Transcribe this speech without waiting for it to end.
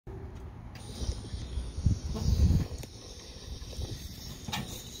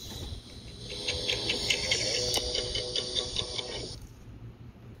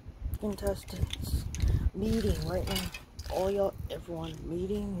contestants, meeting right now. All y'all, everyone,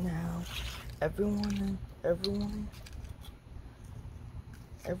 meeting now. Everyone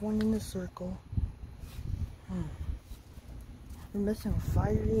in the circle. We're missing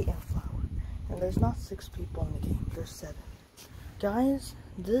Fiery and Flower. And there's not 6 people in the game, there's 7. Guys,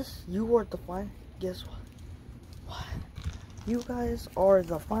 you are the final, guess what? What? You guys are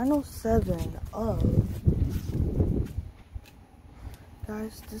the final 7 of,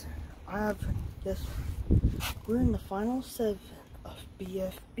 guys, guess what? We're in the final 7 of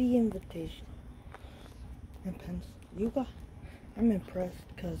BFB Invitation. And you guys, I'm impressed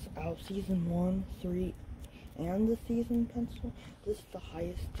because out of season 1, 3, and the season pencil, this is the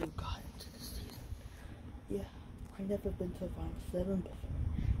highest you got into the season. Yeah, I've never been to the final 7 before.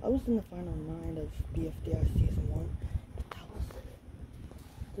 I was in the final 9 of BFDI season 1, but that was it.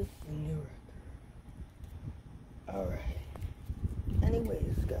 This is a new record. Alright.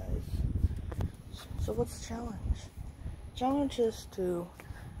 Anyways, guys. So what's the challenge? Challenge is to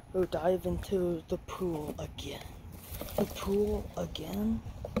go dive into the pool again. The pool again?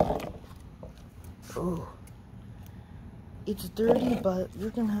 Oh. It's dirty, but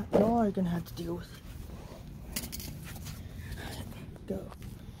y'all are gonna have to deal with it. Go.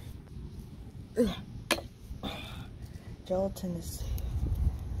 Gelatin is safe.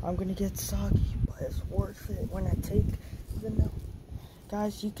 I'm gonna get soggy, but it's worth it when I take the milk.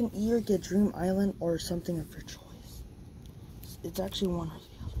 Guys, you can either get Dream Island or something of your choice. It's actually one or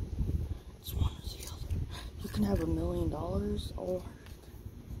the other. It's one or the other. You can have $1 million or $1 million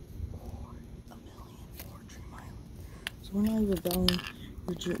for Dream Island. So we're not even done.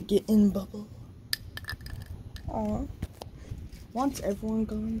 We're getting bubble. Aww. Once everyone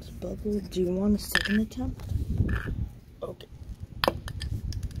goes bubble, do you want a second attempt? Okay.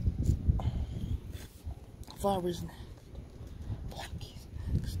 Flowers next. Blockies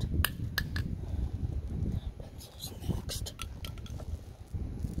next. Pencils next.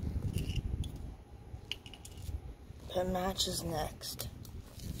 Pen matches next.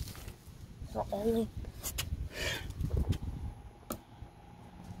 So only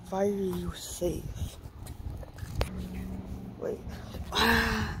Fiery was safe. Wait.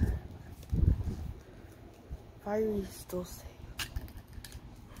 Fiery is still safe.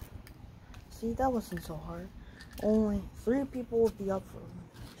 See, that wasn't so hard. Only 3 people will be up for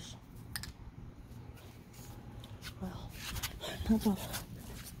elimination. Well, that's all.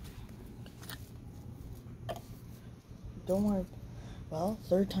 Don't worry. Well,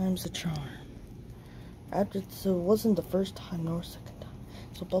 3rd time's a charm. So it wasn't the first time nor second time.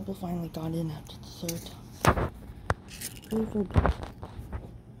 So Bubble finally got in after the 3rd time.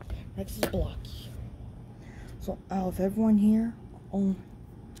 Next is Blocky. So out of everyone here,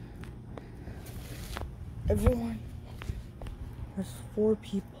 everyone, there's 4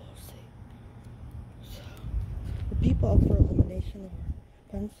 people safe. So the people up for elimination are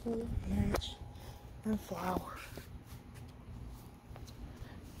Pencil, Match, and Flower.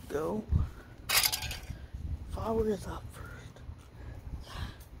 Go. Flower is up first.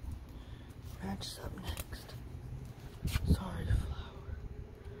 Match is up next. Sorry, Flower.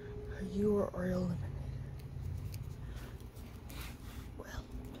 You are eliminated.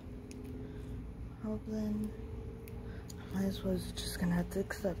 Well, then, I might as well just gonna have to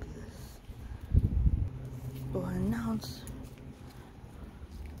accept this. But announce,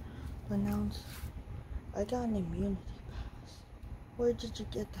 I got an immunity pass. Where did you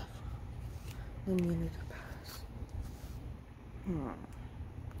get that from? An immunity pass.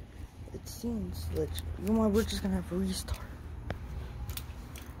 It seems like, you know what, we're just gonna have a restart.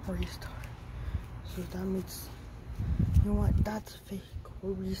 So that makes, you know what, that's fake.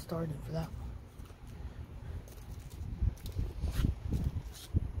 We're restarting for that one.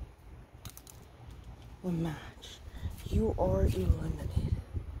 The match. You are eliminated.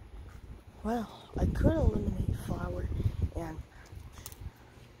 Well, I could eliminate Flower and,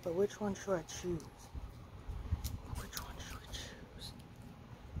 but which one should I choose?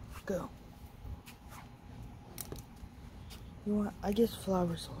 Go. You know what? I guess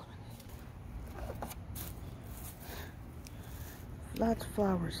Flower's eliminated. That's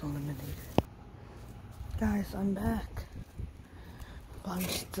Flower's eliminated. Guys, I'm back. But I'm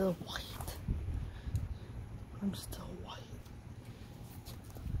still white.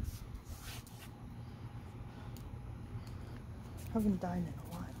 I haven't died in a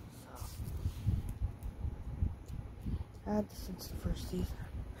while, so. I had this since the first season.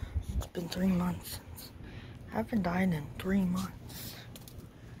 It's been 3 months since. I haven't died in 3 months.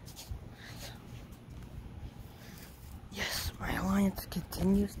 Yes, my alliance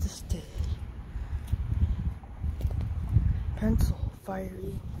continues to stay. Pencil,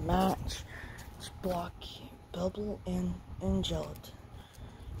 Fiery, Match, Blocky, Bubble, and Gelatin.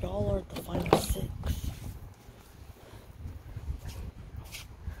 Y'all are the final 6.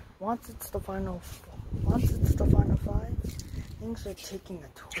 Once it's the final 5, things are taking a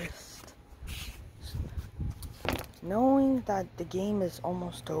twist. Knowing that the game is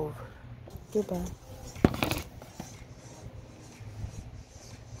almost over. Goodbye.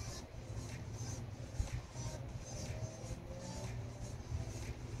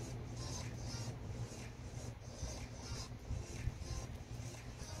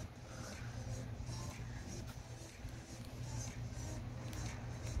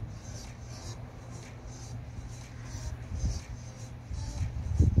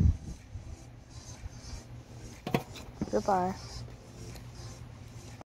 Goodbye.